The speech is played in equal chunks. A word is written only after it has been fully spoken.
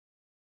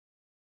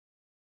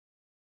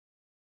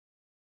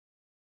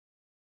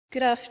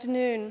Good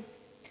afternoon.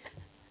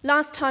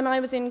 Last time I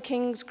was in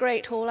King's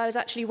Great Hall, I was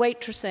actually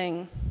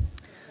waitressing,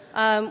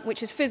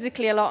 which is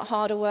physically a lot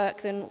harder work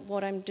than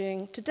what I'm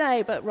doing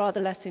today, but rather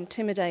less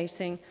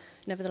intimidating.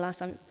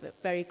 Nevertheless, I'm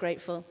very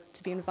grateful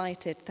to be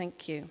invited.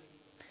 Thank you.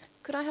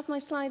 Could I have my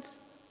slides,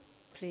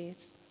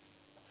 please?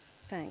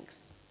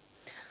 Thanks.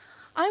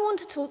 I want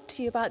to talk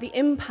to you about the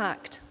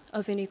impact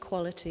of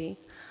inequality,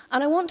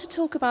 and I want to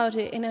talk about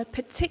it in a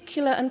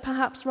particular and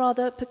perhaps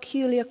rather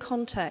peculiar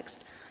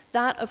context,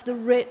 that of the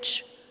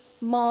rich,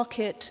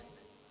 market,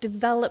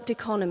 developed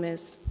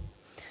economies.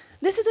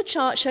 This is a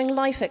chart showing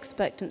life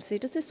expectancy.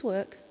 Does this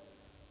work?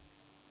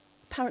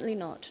 Apparently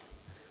not.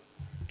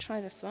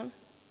 Try this one.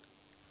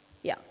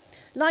 Yeah.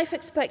 Life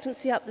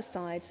expectancy up the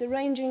side, so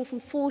ranging from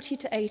 40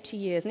 to 80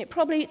 years. And it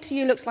probably to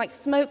you looks like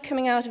smoke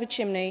coming out of a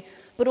chimney,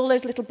 but all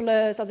those little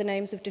blurs are the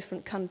names of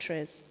different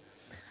countries.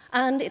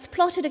 And it's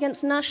plotted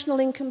against national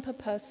income per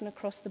person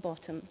across the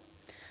bottom.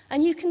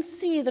 And you can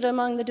see that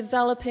among the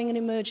developing and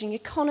emerging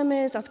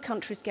economies, as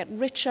countries get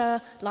richer,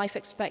 life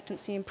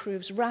expectancy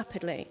improves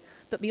rapidly.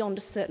 But beyond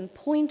a certain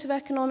point of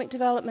economic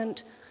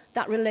development,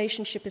 that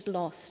relationship is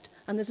lost,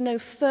 and there's no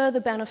further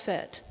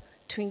benefit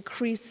to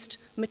increased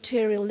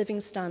material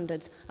living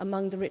standards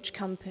among the rich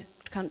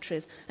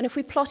countries. And if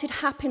we plotted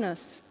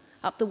happiness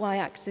up the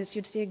y-axis,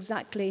 you'd see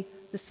exactly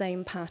the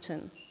same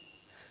pattern.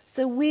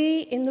 So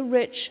we, in the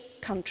rich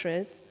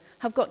countries,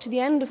 have got to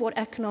the end of what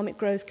economic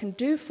growth can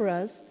do for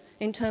us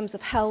in terms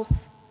of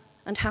health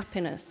and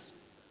happiness.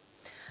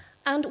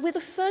 And we're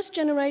the first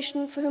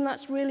generation for whom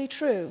that's really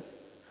true.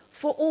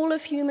 For all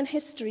of human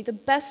history, the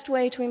best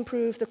way to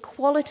improve the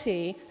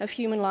quality of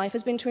human life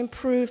has been to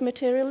improve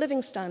material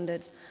living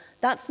standards.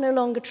 That's no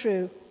longer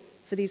true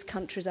for these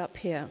countries up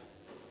here.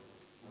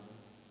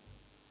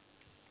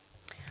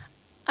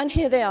 And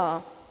here they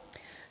are.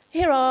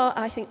 Here are,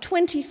 I think,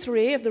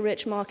 23 of the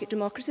rich market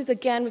democracies.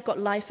 Again, we've got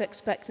life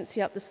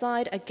expectancy up the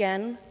side,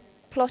 again,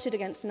 plotted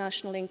against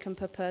national income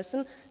per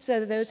person.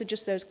 So those are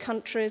just those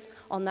countries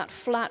on that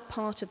flat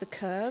part of the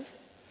curve.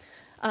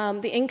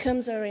 The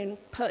incomes are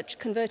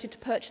converted to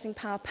purchasing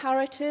power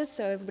parities,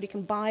 so everybody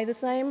can buy the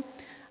same.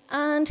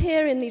 And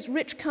here in these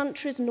rich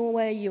countries,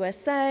 Norway,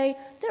 USA,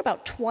 they're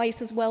about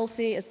twice as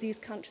wealthy as these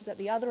countries at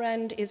the other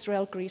end,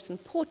 Israel, Greece,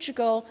 and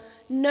Portugal.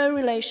 No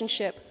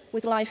relationship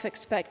with life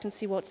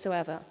expectancy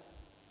whatsoever.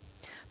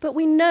 But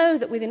we know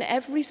that within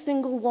every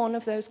single one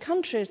of those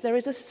countries, there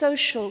is a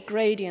social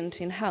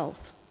gradient in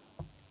health.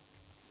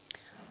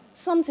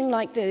 Something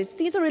like this.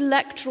 These are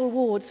electoral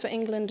wards for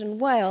England and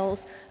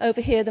Wales.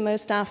 Over here, the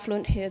most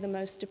affluent, here, the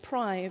most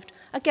deprived.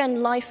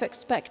 Again, life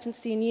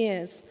expectancy in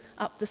years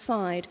up the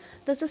side.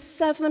 There's a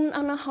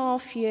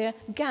 7.5-year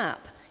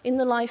gap in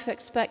the life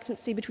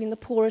expectancy between the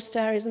poorest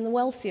areas and the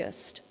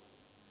wealthiest.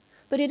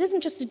 But it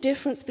isn't just a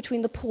difference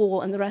between the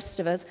poor and the rest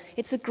of us.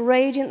 It's a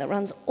gradient that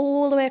runs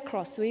all the way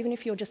across. So even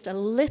if you're just a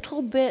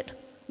little bit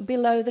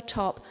below the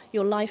top,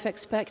 your life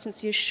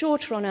expectancy is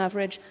shorter on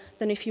average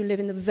than if you live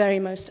in the very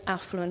most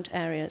affluent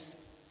areas.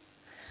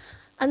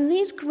 And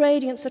these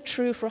gradients are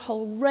true for a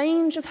whole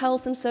range of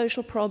health and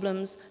social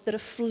problems that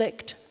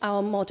afflict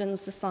our modern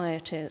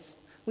societies.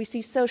 We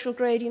see social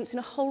gradients in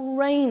a whole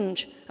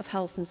range of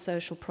health and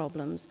social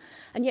problems,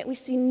 and yet we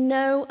see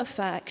no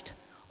effect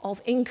of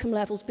income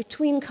levels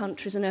between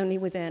countries and only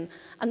within.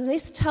 And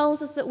this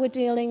tells us that we're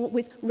dealing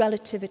with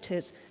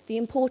relativities, the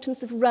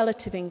importance of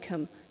relative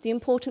income, the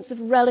importance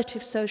of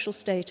relative social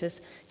status.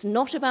 It's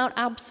not about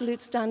absolute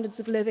standards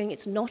of living,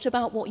 it's not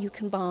about what you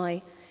can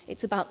buy,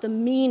 it's about the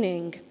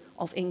meaning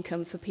of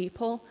income for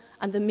people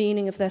and the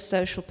meaning of their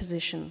social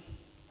position.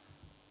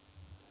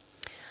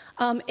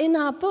 In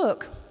our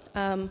book,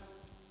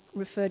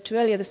 referred to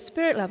earlier, The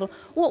Spirit Level,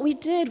 what we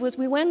did was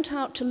we went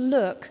out to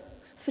look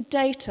for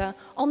data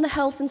on the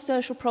health and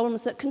social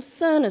problems that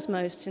concern us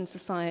most in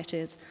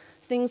societies.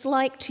 Things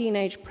like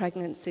teenage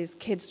pregnancies,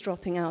 kids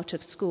dropping out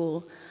of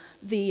school,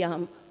 the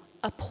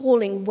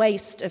appalling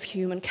waste of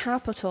human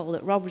capital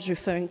that Rob was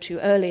referring to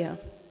earlier.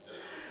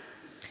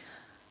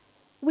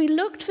 We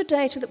looked for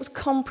data that was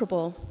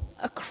comparable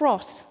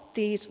across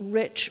these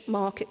rich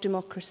market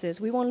democracies.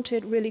 We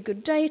wanted really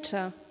good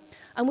data,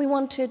 and we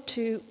wanted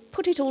to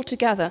put it all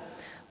together.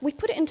 We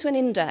put it into an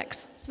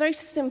index. It's a very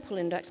simple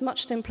index,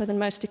 much simpler than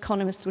most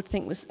economists would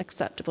think was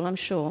acceptable, I'm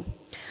sure.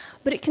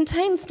 But it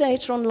contains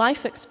data on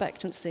life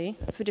expectancy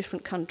for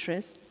different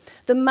countries,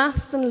 the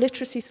maths and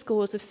literacy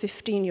scores of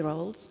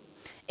 15-year-olds,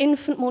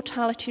 infant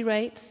mortality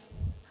rates,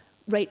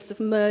 rates of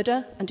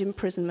murder and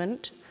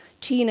imprisonment,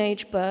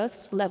 teenage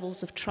births,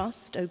 levels of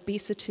trust,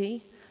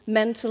 obesity,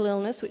 mental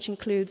illness, which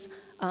includes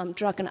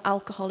drug and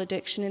alcohol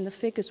addiction in the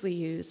figures we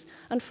use,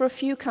 and for a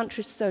few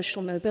countries,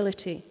 social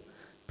mobility.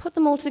 Put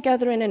them all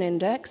together in an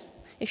index.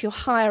 If you're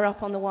higher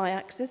up on the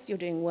y-axis, you're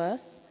doing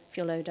worse. If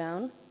you're low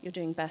down, you're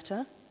doing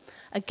better.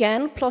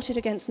 Again, plotted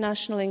against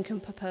national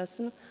income per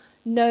person,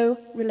 no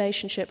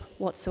relationship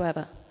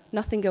whatsoever.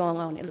 Nothing going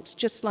on. It looks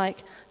just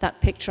like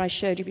that picture I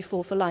showed you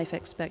before for life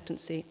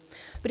expectancy.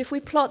 But if we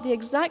plot the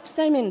exact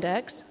same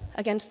index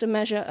against a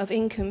measure of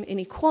income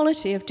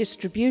inequality, of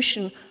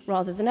distribution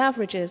rather than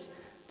averages,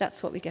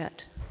 that's what we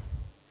get.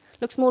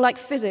 Looks more like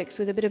physics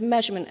with a bit of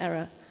measurement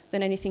error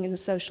than anything in the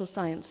social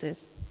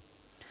sciences.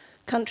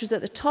 Countries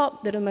at the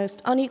top that are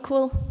most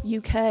unequal,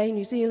 UK,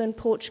 New Zealand,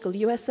 Portugal,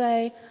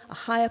 USA, a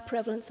higher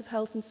prevalence of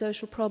health and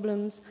social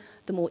problems.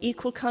 The more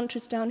equal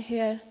countries down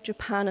here,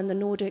 Japan and the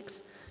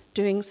Nordics,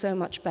 doing so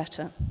much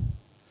better.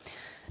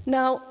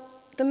 Now,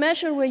 the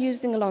measure we're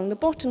using along the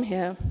bottom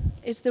here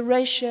is the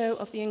ratio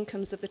of the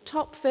incomes of the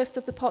top fifth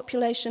of the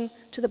population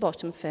to the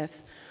bottom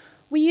fifth.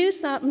 We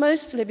use that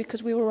mostly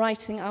because we were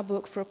writing our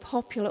book for a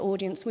popular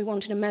audience. We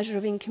wanted a measure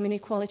of income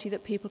inequality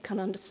that people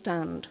can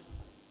understand.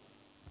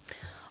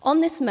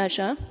 On this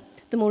measure,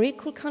 the more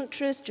equal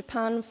countries,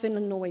 Japan,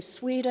 Finland, Norway,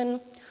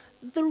 Sweden,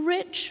 the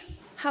rich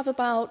have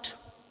about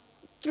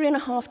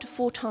 3.5 to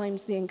 4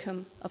 times the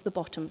income of the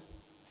bottom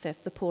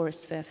fifth, the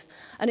poorest fifth.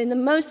 And in the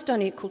most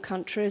unequal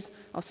countries,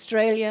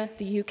 Australia,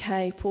 the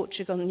UK,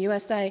 Portugal, and the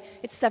USA,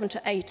 it's 7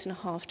 to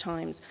 8.5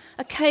 times.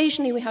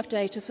 Occasionally we have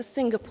data for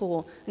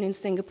Singapore, and in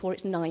Singapore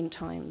it's 9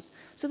 times.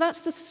 So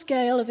that's the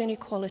scale of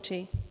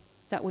inequality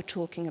that we're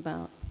talking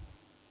about.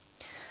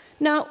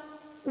 Now,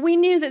 we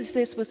knew that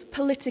this was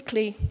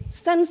politically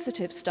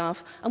sensitive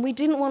stuff, and we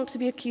didn't want to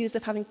be accused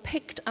of having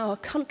picked our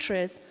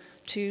countries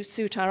to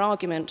suit our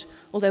argument,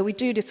 although I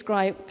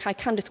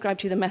can describe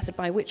to you the method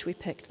by which we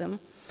picked them.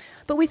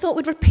 But we thought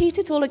we'd repeat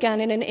it all again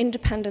in an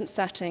independent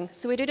setting.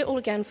 So we did it all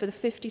again for the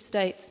 50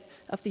 states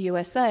of the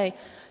USA,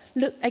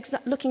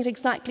 looking at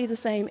exactly the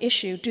same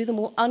issue. Do the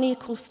more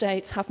unequal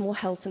states have more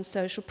health and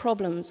social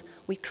problems?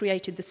 We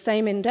created the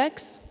same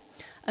index,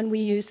 and we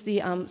used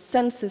the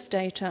census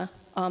data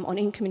on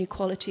income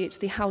inequality. It's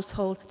the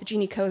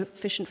Gini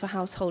coefficient for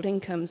household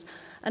incomes.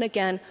 And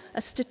again,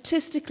 a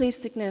statistically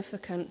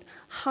significant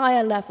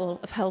higher level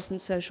of health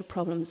and social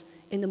problems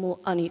in the more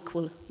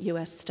unequal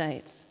US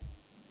states.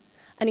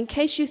 And in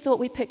case you thought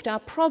we picked our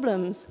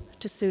problems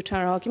to suit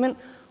our argument,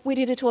 we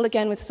did it all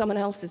again with someone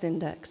else's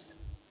index.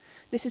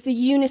 This is the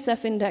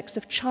UNICEF Index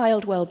of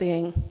Child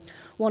Wellbeing,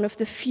 one of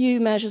the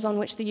few measures on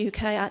which the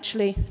UK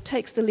actually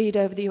takes the lead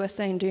over the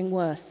USA in doing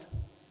worse.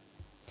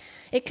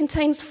 It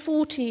contains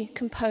 40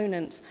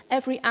 components,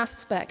 every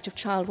aspect of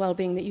child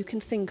well-being that you can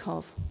think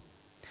of.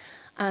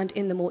 And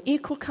in the more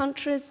equal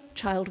countries,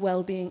 child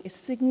well-being is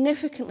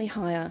significantly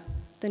higher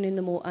than in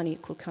the more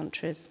unequal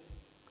countries.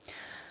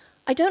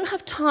 I don't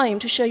have time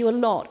to show you a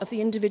lot of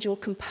the individual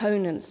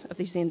components of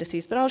these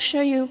indices, but I'll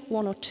show you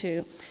one or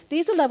two.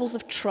 These are levels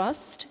of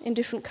trust in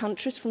different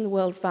countries from the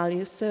World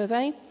Values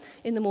Survey.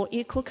 In the more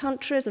equal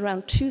countries,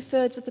 around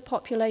 2/3 of the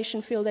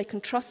population feel they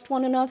can trust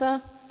one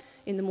another.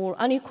 In the more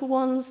unequal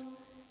ones,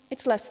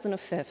 it's less than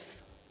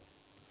 1/5.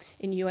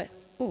 In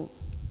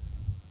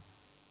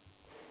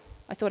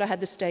I thought I had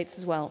the states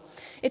as well.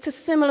 It's a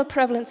similar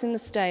prevalence in the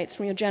states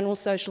from your general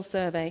social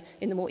survey.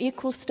 In the more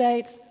equal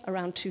states,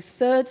 around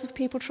 2/3 of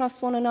people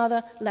trust one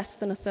another, less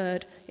than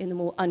 1/3 in the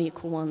more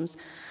unequal ones.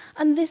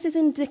 And this is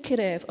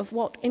indicative of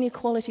what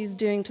inequality is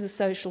doing to the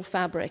social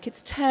fabric.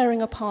 It's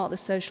tearing apart the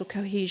social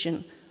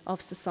cohesion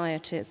of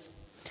societies.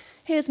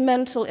 Here's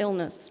mental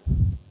illness.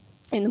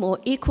 In the more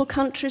equal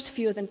countries,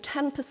 fewer than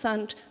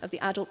 10% of the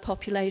adult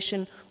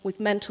population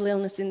with mental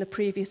illness in the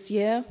previous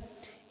year.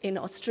 In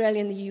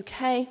Australia and the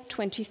UK,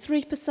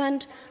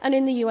 23%, and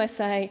in the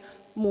USA,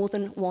 more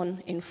than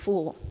 1 in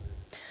 4.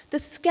 The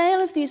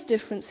scale of these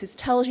differences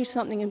tells you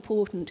something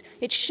important.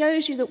 It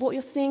shows you that what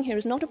you're seeing here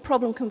is not a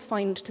problem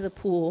confined to the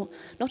poor,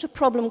 not a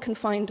problem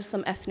confined to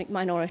some ethnic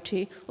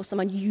minority or some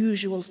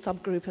unusual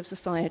subgroup of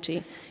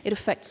society. It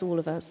affects all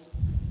of us.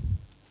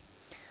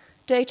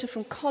 Data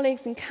from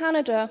colleagues in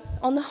Canada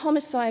on the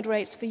homicide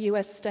rates for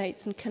US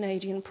states and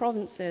Canadian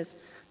provinces.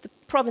 The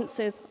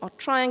provinces are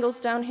triangles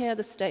down here,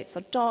 the states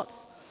are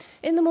dots.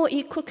 In the more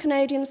equal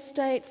Canadian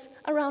states,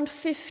 around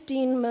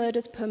 15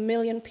 murders per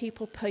million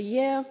people per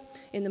year.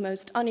 In the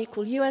most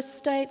unequal US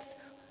states,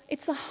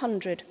 it's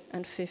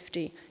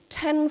 150.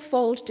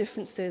 10-fold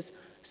differences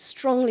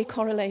strongly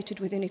correlated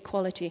with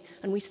inequality.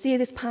 And we see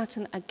this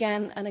pattern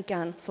again and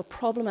again for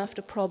problem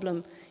after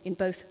problem in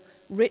both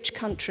rich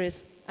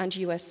countries and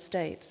US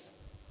states.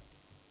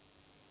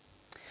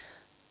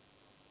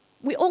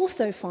 We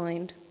also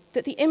find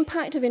that the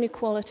impact of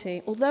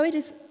inequality, although it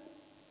is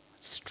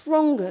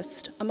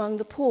strongest among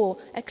the poor,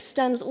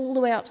 extends all the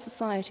way up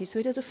society, so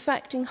it is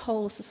affecting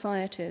whole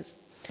societies.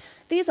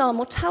 These are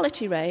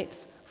mortality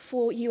rates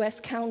for US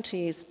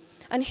counties,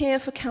 and here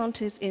for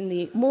counties in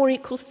the more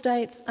equal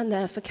states, and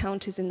there for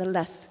counties in the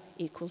less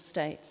equal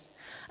states.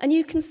 And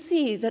you can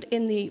see that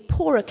in the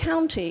poorer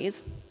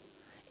counties,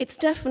 it's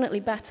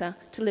definitely better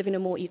to live in a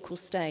more equal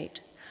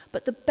state.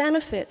 But the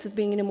benefits of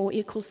being in a more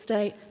equal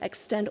state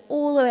extend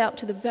all the way up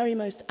to the very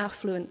most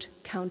affluent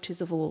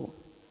counties of all.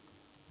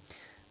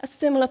 A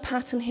similar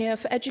pattern here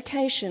for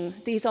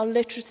education. These are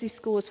literacy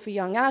scores for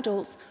young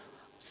adults,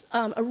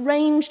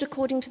 arranged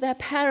according to their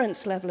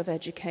parents' level of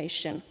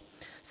education.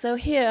 So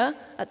here,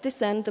 at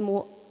this end, the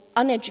more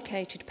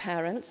uneducated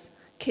parents,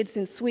 kids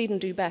in Sweden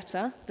do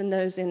better than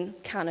those in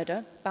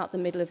Canada, about the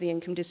middle of the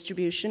income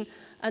distribution,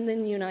 and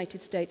in the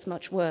United States,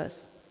 much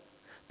worse.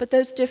 But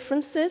those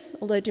differences,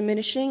 although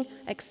diminishing,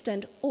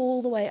 extend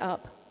all the way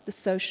up the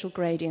social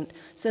gradient,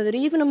 so that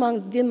even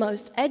among the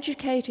most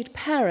educated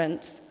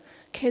parents,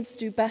 kids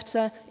do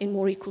better in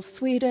more equal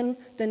Sweden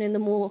than in the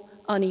more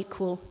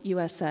unequal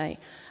USA.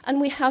 And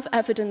we have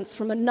evidence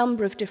from a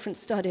number of different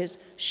studies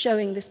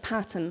showing this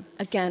pattern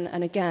again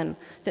and again,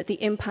 that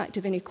the impact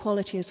of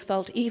inequality is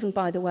felt even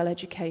by the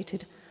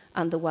well-educated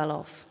and the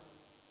well-off.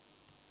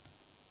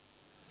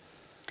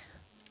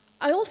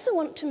 I also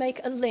want to make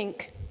a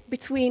link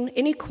between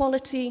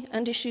inequality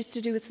and issues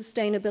to do with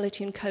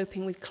sustainability and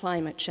coping with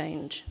climate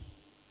change.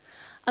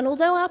 And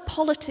although our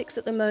politics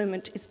at the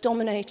moment is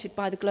dominated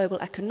by the global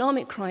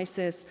economic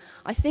crisis,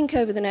 I think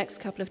over the next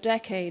couple of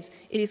decades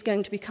it is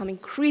going to become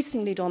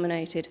increasingly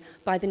dominated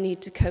by the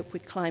need to cope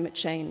with climate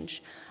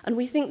change. And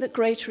we think that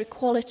greater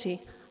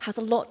equality has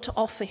a lot to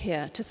offer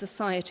here to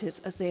societies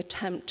as they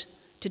attempt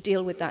to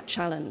deal with that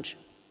challenge.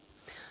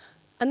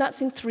 And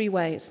that's in three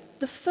ways.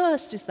 The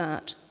first is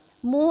that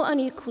more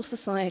unequal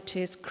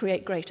societies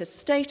create greater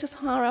status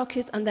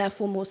hierarchies and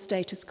therefore more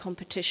status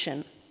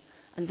competition,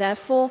 and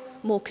therefore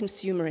more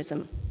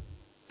consumerism.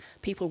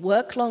 People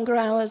work longer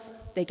hours,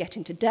 they get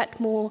into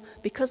debt more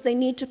because they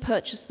need to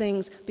purchase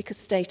things because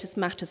status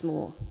matters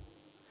more.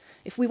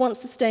 If we want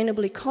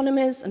sustainable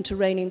economies and to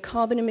rein in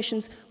carbon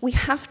emissions, we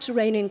have to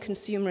rein in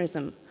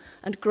consumerism,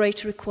 and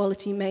greater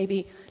equality may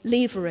be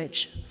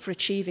leverage for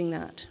achieving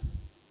that.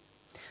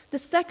 The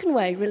second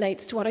way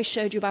relates to what I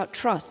showed you about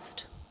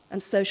trust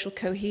and social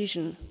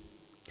cohesion.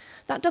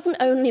 That doesn't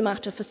only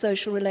matter for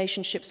social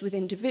relationships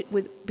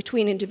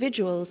between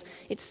individuals,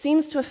 it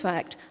seems to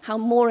affect how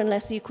more and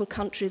less equal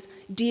countries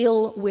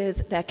deal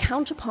with their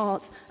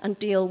counterparts and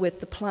deal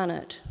with the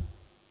planet.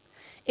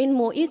 In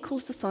more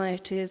equal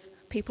societies,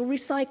 people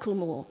recycle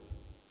more.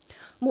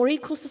 More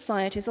equal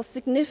societies are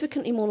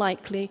significantly more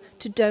likely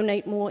to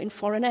donate more in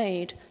foreign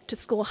aid, to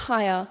score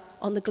higher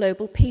on the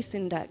Global Peace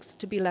Index,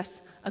 to be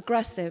less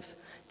aggressive.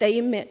 They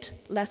emit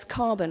less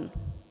carbon.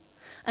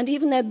 And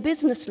even their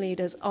business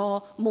leaders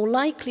are more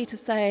likely to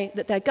say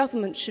that their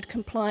governments should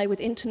comply with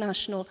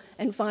international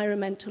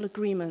environmental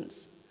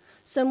agreements.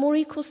 So more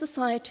equal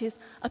societies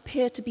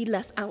appear to be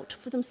less out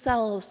for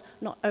themselves,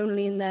 not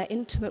only in their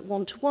intimate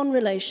one-to-one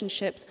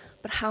relationships,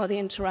 but how they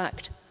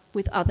interact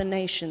with other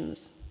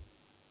nations.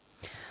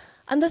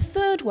 And the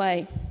third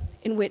way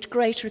in which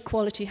greater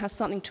equality has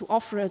something to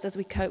offer us as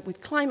we cope with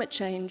climate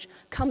change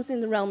comes in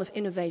the realm of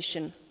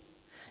innovation.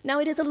 Now,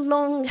 it is a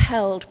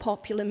long-held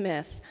popular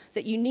myth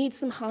that you need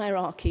some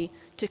hierarchy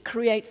to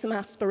create some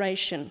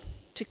aspiration,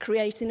 to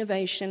create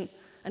innovation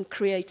and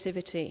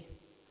creativity.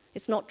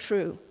 It's not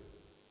true.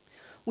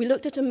 We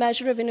looked at a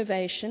measure of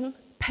innovation,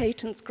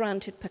 patents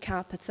granted per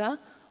capita,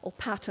 or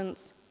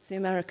patents for the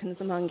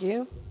Americans among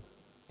you,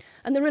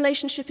 and the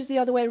relationship is the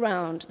other way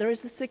around. There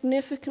is a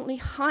significantly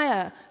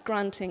higher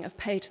granting of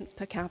patents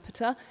per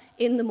capita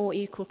in the more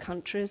equal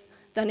countries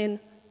than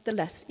in the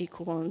less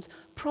equal ones,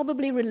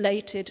 probably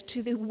related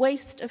to the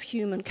waste of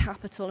human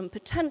capital and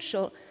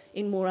potential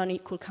in more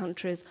unequal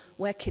countries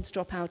where kids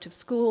drop out of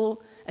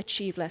school,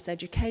 achieve less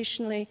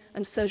educationally,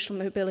 and social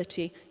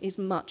mobility is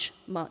much,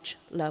 much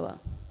lower.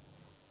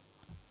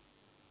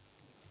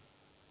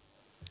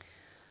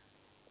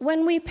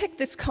 When we picked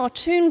this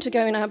cartoon to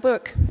go in our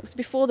book, it was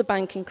before the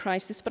banking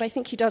crisis, but I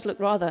think he does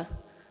look rather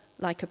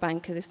like a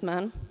banker, this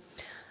man.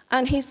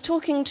 And he's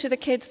talking to the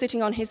kid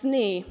sitting on his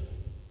knee.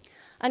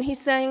 And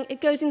he's saying,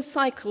 it goes in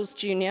cycles,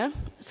 Junior.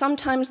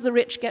 Sometimes the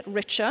rich get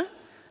richer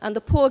and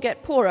the poor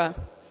get poorer.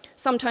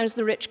 Sometimes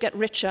the rich get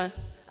richer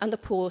and the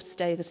poor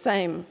stay the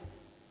same.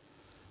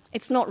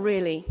 It's not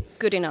really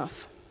good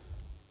enough.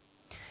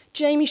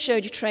 Jamie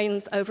showed you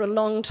trends over a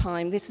long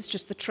time. This is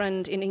just the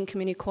trend in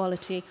income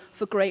inequality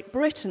for Great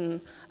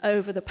Britain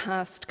over the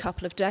past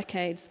couple of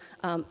decades,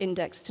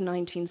 indexed to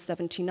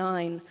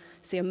 1979.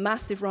 See a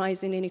massive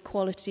rise in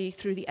inequality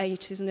through the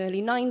 80s and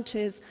early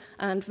 90s,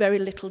 and very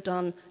little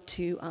done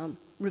to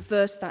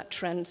reverse that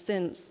trend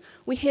since.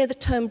 We hear the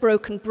term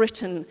broken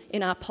Britain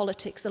in our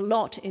politics a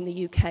lot in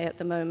the UK at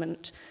the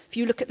moment. If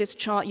you look at this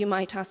chart, you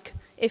might ask,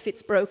 if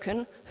it's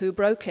broken, who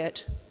broke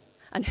it?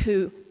 And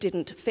who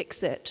didn't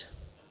fix it?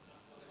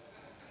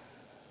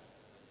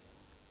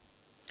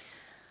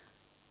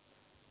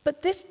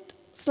 But this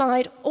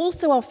slide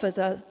also offers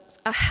us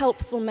a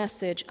helpful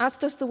message, as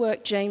does the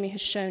work Jamie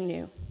has shown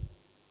you.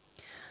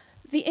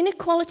 The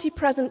inequality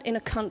present in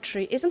a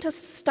country isn't a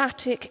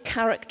static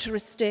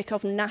characteristic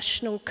of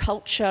national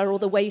culture or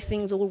the way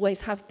things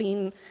always have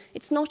been.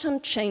 It's not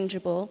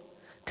unchangeable.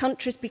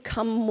 Countries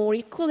become more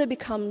equal, they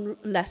become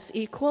less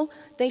equal,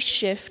 they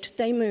shift,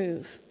 they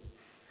move.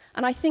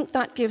 And I think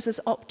that gives us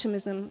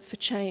optimism for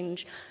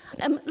change.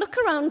 Look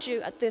around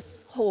you at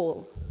this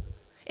hall.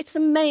 It's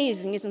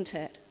amazing, isn't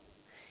it?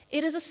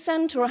 It is a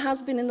centre, or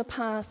has been in the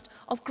past,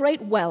 of great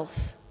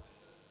wealth,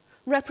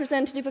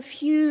 representative of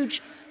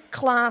huge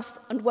class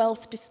and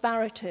wealth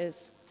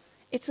disparities.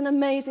 It's an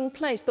amazing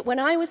place. But when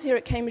I was here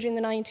at Cambridge in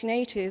the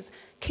 1980s,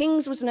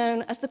 King's was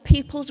known as the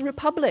People's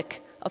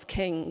Republic of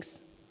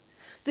Kings.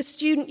 The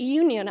student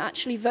union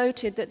actually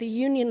voted that the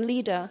union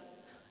leader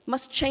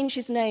must change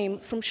his name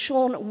from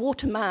Sean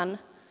Waterman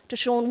to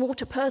Sean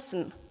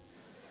Waterperson.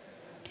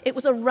 It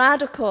was a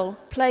radical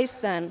place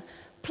then.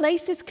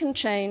 Places can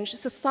change,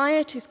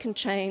 societies can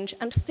change,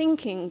 and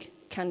thinking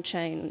can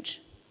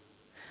change.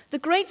 The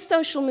great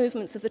social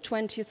movements of the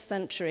 20th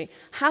century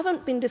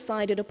haven't been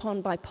decided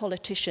upon by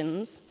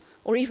politicians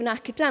or even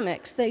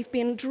academics. They've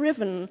been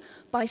driven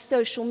by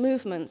social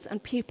movements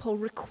and people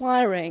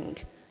requiring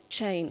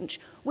change.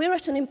 We're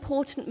at an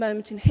important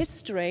moment in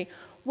history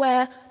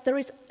where there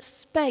is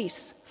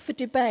space for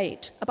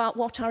debate about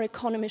what our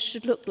economies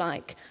should look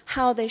like,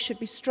 how they should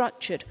be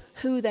structured,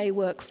 who they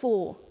work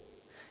for.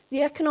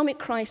 The economic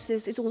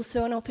crisis is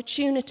also an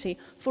opportunity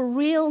for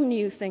real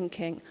new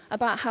thinking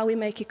about how we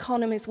make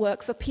economies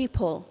work for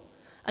people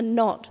and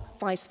not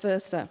vice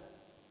versa.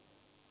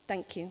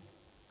 Thank you.